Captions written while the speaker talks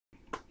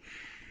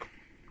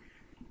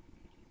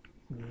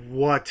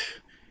What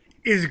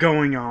is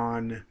going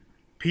on,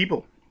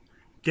 people?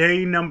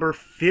 Day number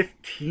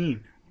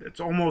 15. It's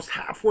almost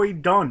halfway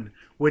done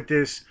with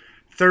this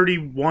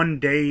 31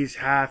 days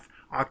half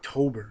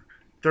October.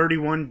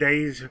 31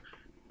 days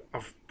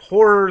of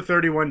horror,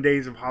 31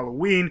 days of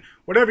Halloween,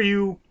 whatever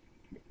you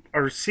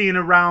are seeing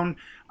around.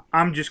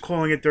 I'm just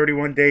calling it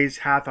 31 days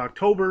half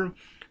October.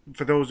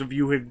 For those of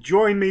you who have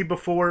joined me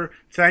before,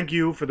 thank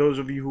you. For those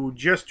of you who are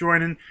just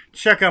joining,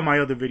 check out my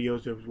other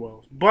videos as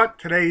well. But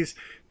today's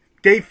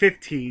day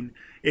 15.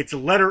 It's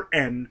letter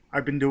N.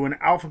 I've been doing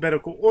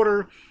alphabetical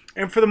order,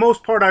 and for the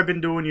most part I've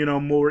been doing,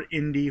 more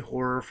indie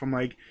horror from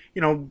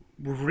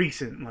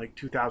recent, like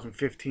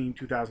 2015,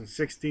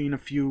 2016,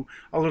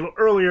 a little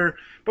earlier,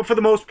 but for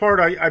the most part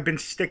I've been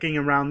sticking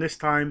around this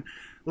time.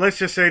 Let's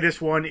just say this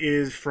one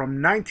is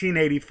from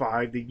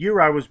 1985, the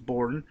year I was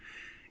born.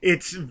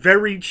 It's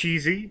very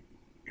cheesy,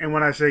 and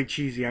when I say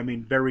cheesy, I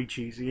mean very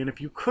cheesy, and if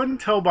you couldn't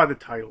tell by the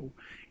title,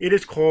 it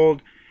is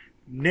called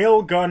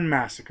Nail Gun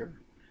Massacre.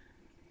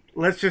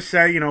 Let's just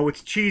say,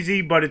 it's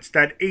cheesy, but it's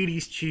that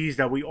 80s cheese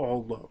that we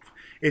all love.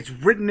 It's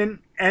written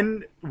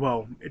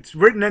it's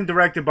written and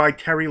directed by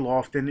Terry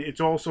Lofton. It's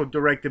also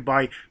directed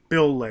by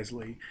Bill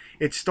Leslie.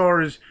 It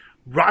stars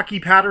Rocky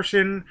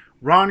Patterson,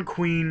 Ron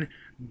Queen,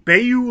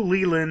 Beau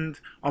Leland,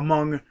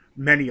 among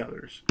many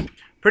others.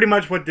 Pretty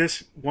much what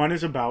this one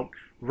is about,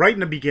 right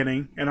in the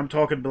beginning, and I'm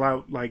talking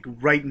about like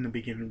right in the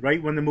beginning,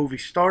 right when the movie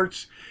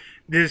starts,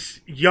 this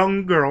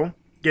young girl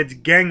gets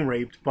gang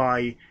raped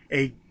by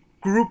a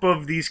group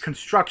of these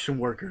construction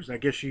workers. I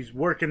guess she's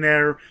working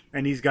there,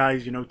 and these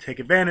guys, take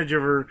advantage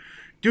of her,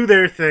 do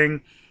their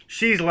thing.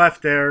 She's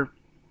left there,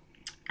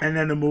 and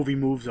then the movie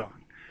moves on.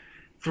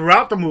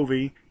 Throughout the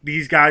movie,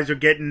 these guys are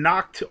getting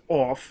knocked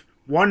off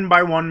one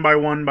by one by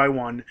one by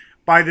one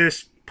by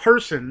this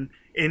person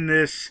in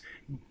this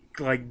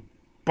like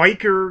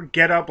biker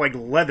getup, like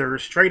leather,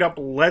 straight up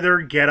leather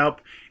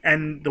getup,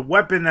 and the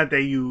weapon that they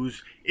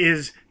use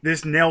is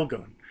this nail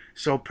gun.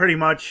 So pretty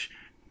much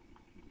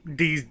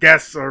these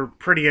deaths are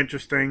pretty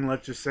interesting.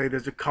 Let's just say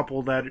there's a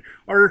couple that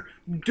are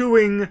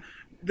doing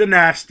the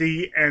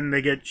nasty and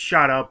they get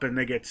shot up and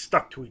they get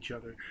stuck to each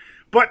other.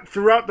 But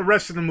throughout the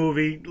rest of the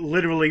movie,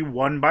 literally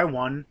one by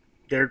one,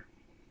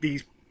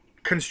 these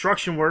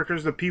construction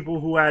workers, the people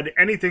who had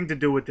anything to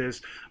do with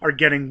this, are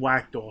getting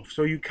whacked off.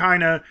 So you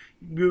kind of,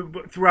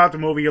 throughout the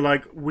movie, you're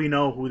like, we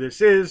know who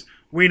this is.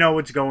 We know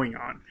what's going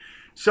on.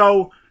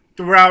 So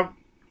throughout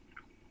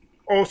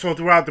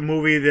the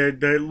movie,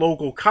 the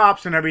local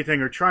cops and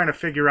everything are trying to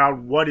figure out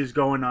what is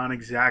going on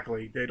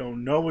exactly. They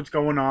don't know what's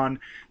going on.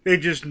 They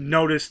just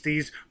notice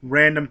these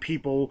random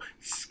people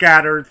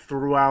scattered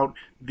throughout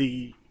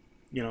the,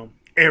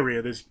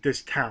 area,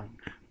 this town.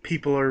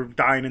 People are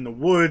dying in the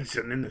woods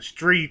and in the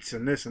streets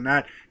and this and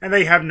that, and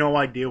they have no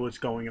idea what's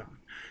going on.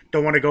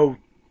 Don't want to go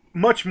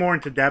much more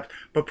into depth,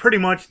 but pretty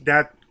much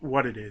that's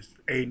what it is.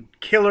 A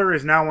killer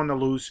is now on the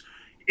loose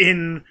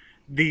in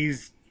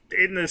this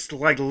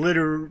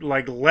leather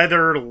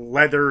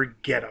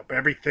getup.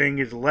 Everything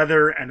is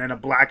leather, and then a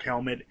black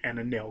helmet and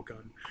a nail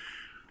gun.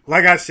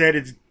 Like I said,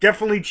 it's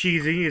definitely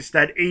cheesy. It's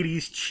that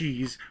 80s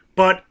cheese,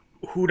 but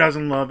who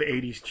doesn't love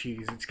 80s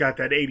cheese? It's got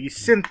that 80s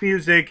synth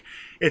music.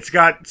 It's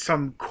got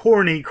some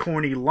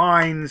corny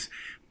lines,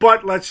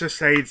 but let's just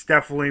say it's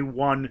definitely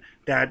one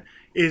that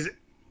is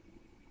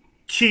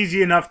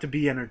cheesy enough to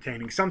be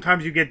entertaining.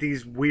 Sometimes you get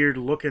these weird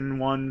looking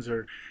ones,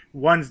 or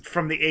ones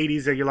from the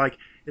 80s that you're like,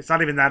 it's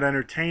not even that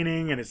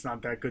entertaining and it's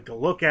not that good to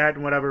look at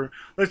and whatever.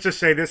 Let's just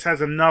say this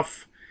has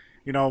enough,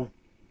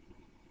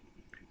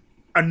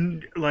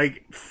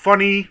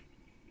 funny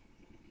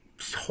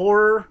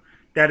horror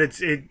that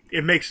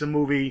it makes the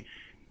movie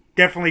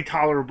definitely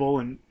tolerable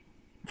and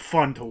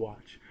fun to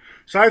watch.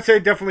 So I'd say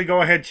definitely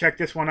go ahead, check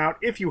this one out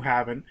if you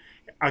haven't.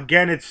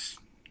 Again,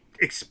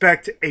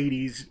 expect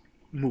 80s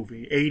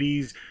movie,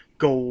 80s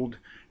gold.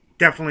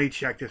 Definitely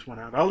check this one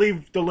out. I'll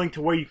leave the link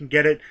to where you can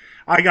get it.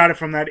 I got it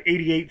from that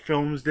 88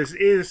 Films. This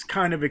is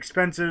kind of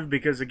expensive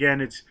because, again,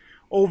 it's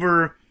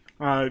over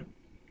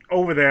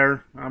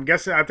there. I'm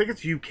guessing, I think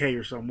it's UK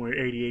or somewhere,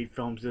 88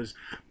 Films is.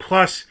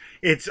 Plus,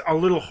 it's a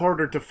little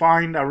harder to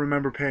find. I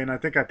remember I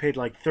think I paid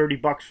like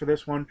 $30 for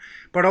this one.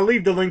 But I'll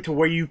leave the link to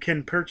where you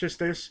can purchase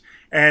this,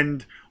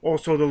 and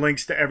also the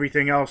links to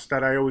everything else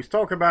that I always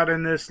talk about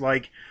in this,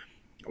 like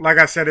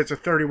I said, it's a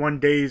 31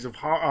 days of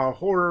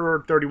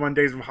horror, 31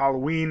 days of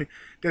Halloween.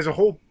 There's a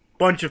whole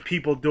bunch of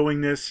people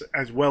doing this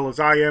as well as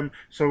I am.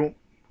 So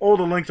all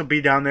the links will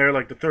be down there,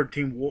 like the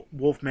 13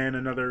 Wolfman,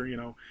 another,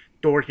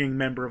 Dorkening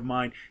member of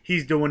mine.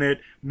 He's doing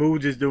it.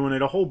 Moods is doing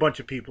it. A whole bunch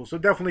of people. So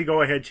definitely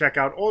go ahead, check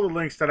out all the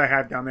links that I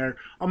have down there.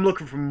 I'm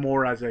looking for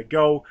more as I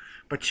go.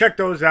 But check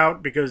those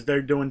out because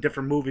they're doing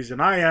different movies than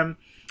I am.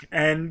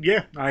 And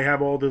yeah, I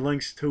have all the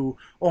links to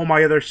all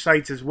my other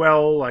sites as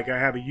well. Like I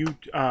have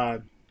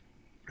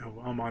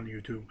I'm on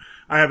YouTube.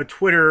 I have a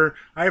Twitter.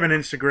 I have an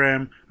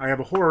Instagram. I have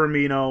a Horror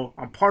Amino.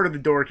 I'm part of the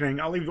Dorkening.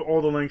 I'll leave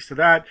all the links to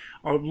that,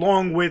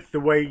 along with the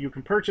way you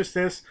can purchase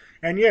this.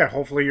 And yeah,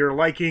 hopefully you're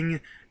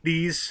liking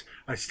these.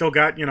 I still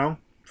got,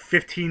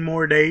 15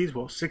 more days.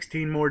 Well,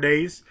 16 more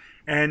days.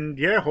 And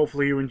yeah,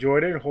 hopefully you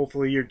enjoyed it.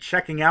 Hopefully you're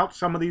checking out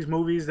some of these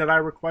movies that I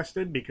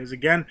requested, because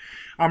again,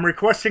 I'm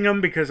requesting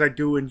them because I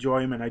do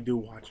enjoy them and I do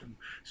watch them.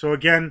 So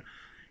again,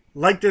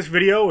 like this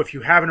video. If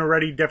you haven't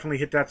already, definitely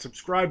hit that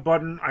subscribe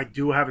button. I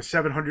do have a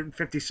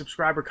 750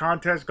 subscriber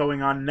contest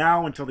going on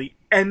now until the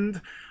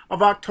end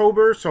of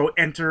October. So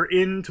enter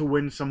in to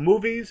win some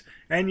movies.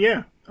 And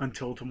yeah,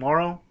 until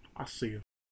tomorrow, I'll see you.